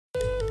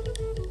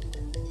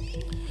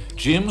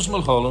James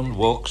Mullholland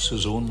walks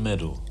his own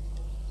meadow,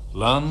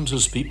 land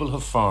his people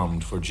have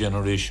farmed for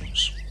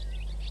generations.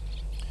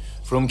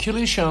 From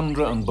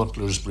Killishandra and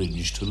Butler's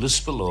Bridge to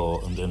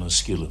Lispellaw and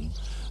Enniskillen,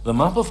 the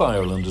map of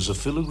Ireland is a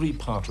filigree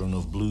pattern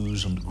of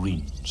blues and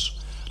greens,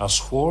 as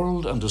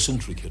whorled and as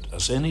intricate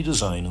as any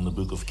design in the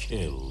Book of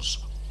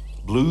Kells.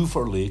 Blue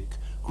for lake,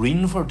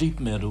 green for deep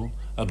meadow,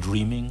 a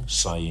dreaming,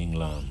 sighing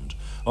land.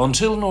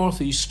 Until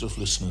northeast of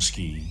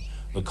Lisnaskea,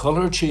 the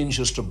colour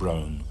changes to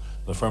brown.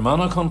 The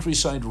Fermanagh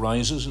countryside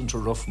rises into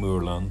rough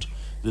moorland.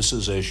 This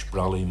is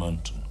Eishbrally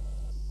Mountain.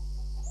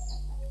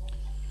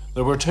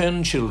 There were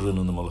 10 children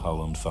in the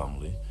Mullholland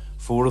family.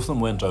 4 of them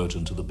went out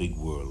into the big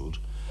world.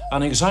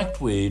 An exact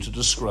way to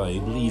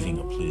describe leaving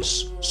a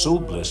place so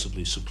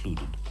blessedly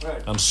secluded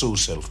and so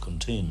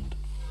self-contained.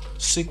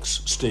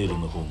 6 stayed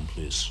in the home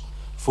place.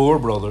 4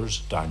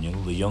 brothers,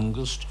 Daniel, the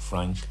youngest,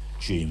 Frank,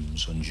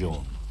 James and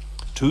John.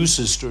 2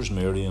 sisters,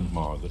 Mary and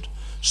Margaret.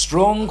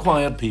 Strong,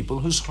 quiet people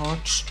whose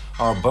hearts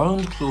are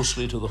bound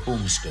closely to the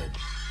homestead,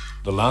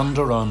 the land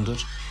around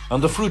it,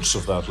 and the fruits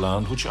of that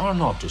land, which are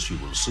not, as you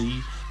will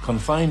see,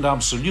 confined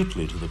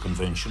absolutely to the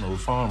conventional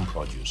farm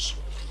produce.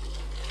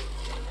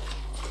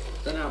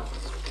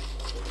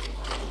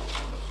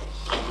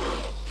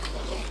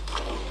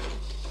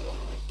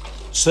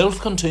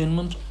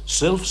 Self-containment,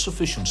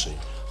 self-sufficiency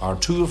are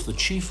 2 of the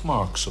chief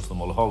marks of the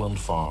Mullholland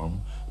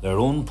farm, their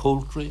own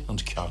poultry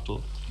and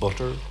cattle,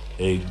 butter,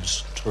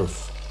 eggs,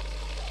 turf.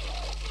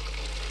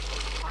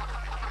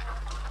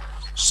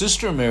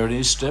 Sister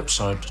Mary steps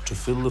out to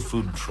fill the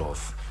food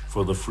trough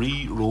for the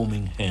free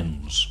roaming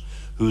hens,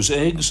 whose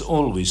eggs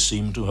always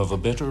seem to have a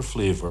better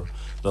flavour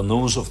than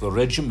those of the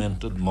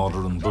regimented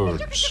modern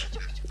birds.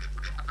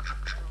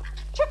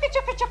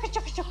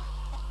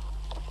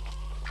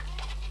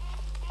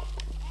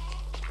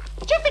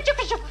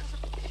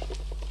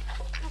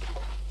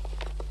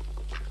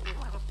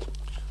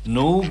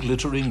 No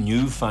glittering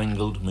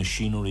newfangled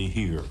machinery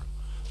here,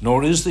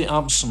 nor is the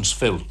absence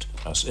felt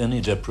as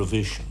any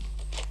deprivation.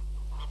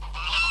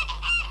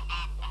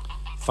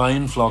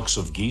 Fine flocks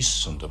of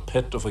geese and a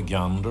pet of a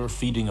gander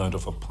feeding out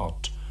of a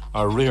pot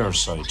are rare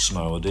sights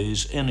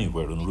nowadays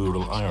anywhere in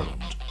rural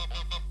Ireland.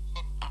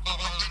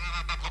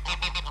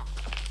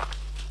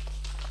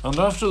 And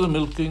after the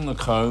milking, the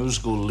cows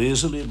go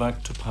lazily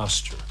back to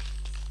pasture.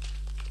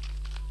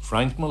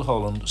 Frank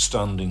Mullholland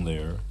standing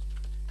there,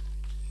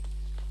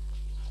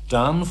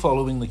 Dan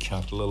following the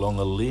cattle along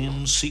a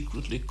lane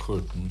secretly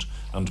curtained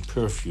and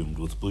perfumed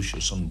with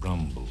bushes and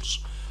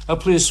brambles, a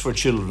place for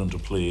children to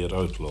play at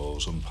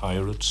outlaws and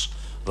pirates,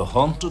 the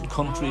haunted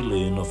country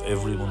lane of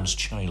everyone's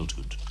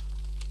childhood.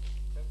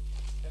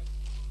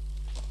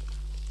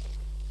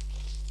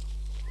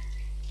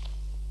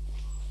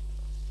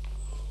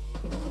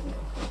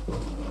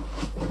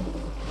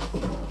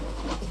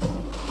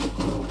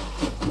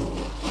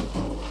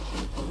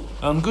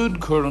 And good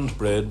currant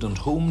bread and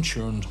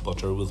home-churned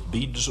butter with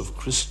beads of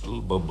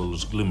crystal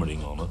bubbles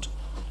glimmering on it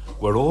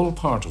were all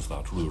part of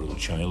that rural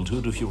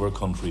childhood if you were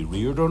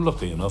country-reared or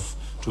lucky enough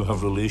to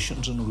have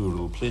relations in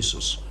rural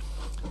places.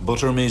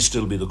 Butter may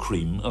still be the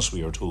cream, as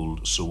we are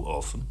told so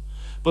often,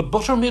 but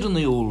butter made in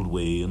the old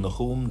way in the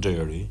home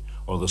dairy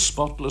or the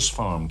spotless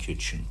farm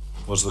kitchen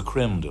was the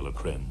creme de la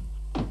creme.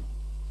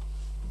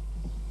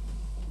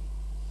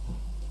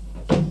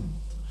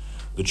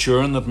 The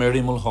churn that Mary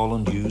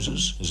Mullholland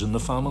uses is in the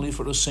family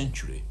for a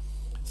century.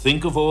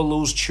 Think of all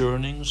those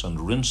churnings and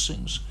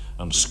rinsings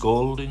and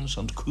scaldings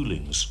and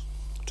coolings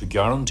to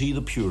guarantee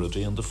the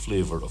purity and the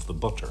flavour of the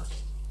butter.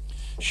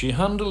 She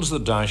handles the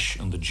dash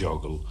and the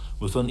joggle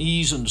with an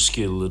ease and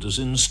skill that is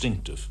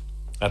instinctive,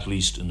 at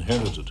least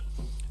inherited.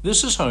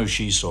 This is how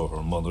she saw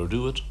her mother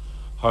do it,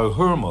 how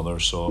her mother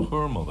saw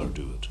her mother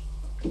do it.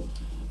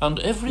 And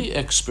every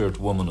expert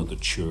woman at the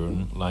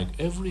churn, like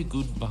every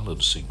good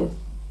ballad singer,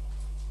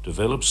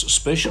 develops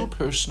special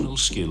personal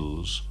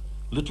skills,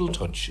 little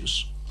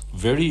touches,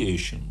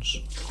 variations,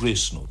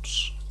 grace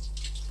notes.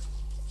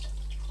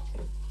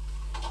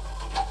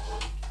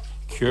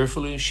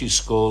 Carefully she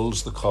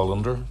scalds the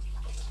colander,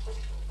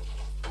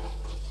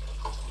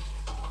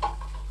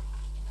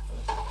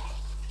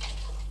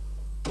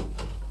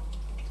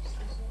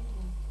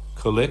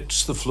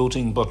 collects the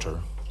floating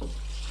butter,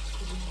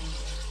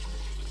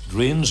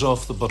 drains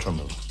off the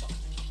buttermilk,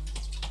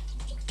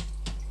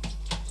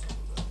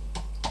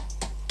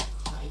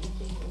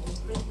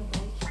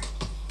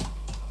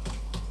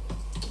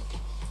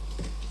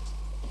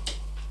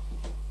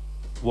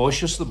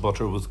 washes the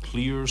butter with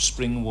clear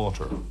spring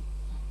water,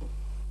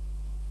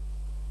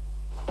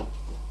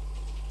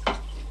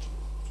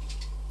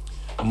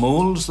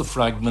 moulds the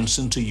fragments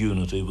into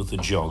unity with the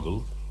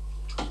joggle,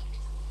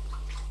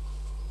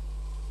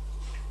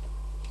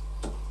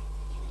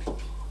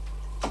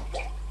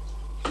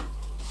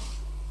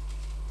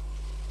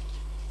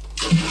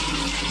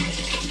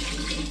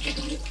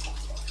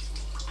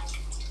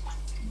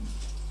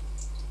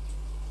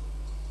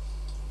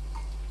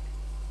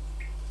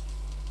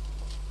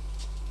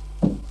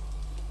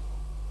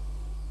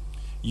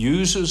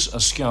 uses a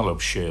scallop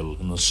shell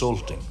in the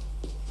salting,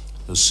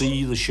 the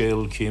sea the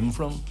shell came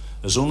from,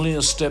 is only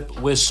a step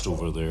west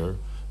over there,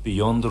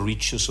 beyond the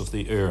reaches of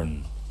the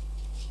Erne.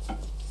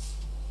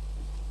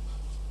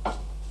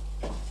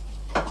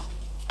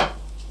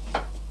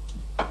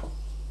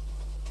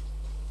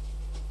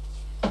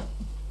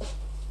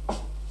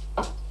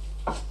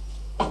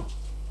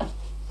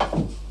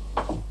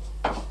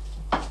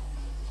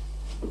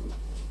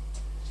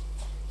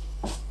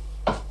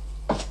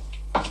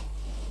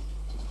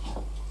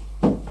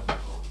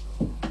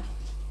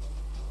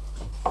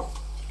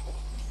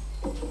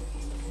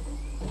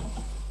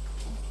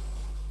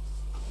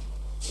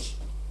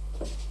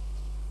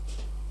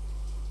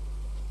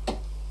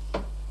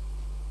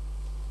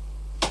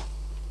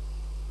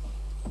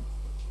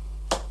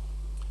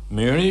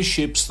 Mary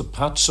shapes the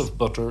pats of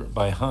butter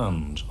by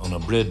hand on a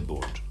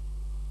breadboard.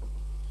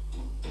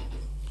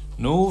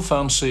 No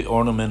fancy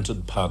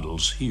ornamented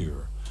paddles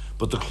here,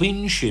 but the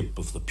clean shape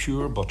of the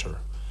pure butter,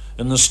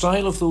 in the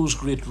style of those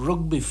great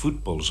rugby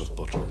footballs of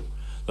butter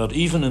that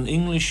even in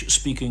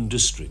English-speaking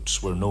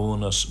districts were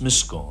known as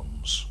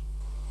miscoms.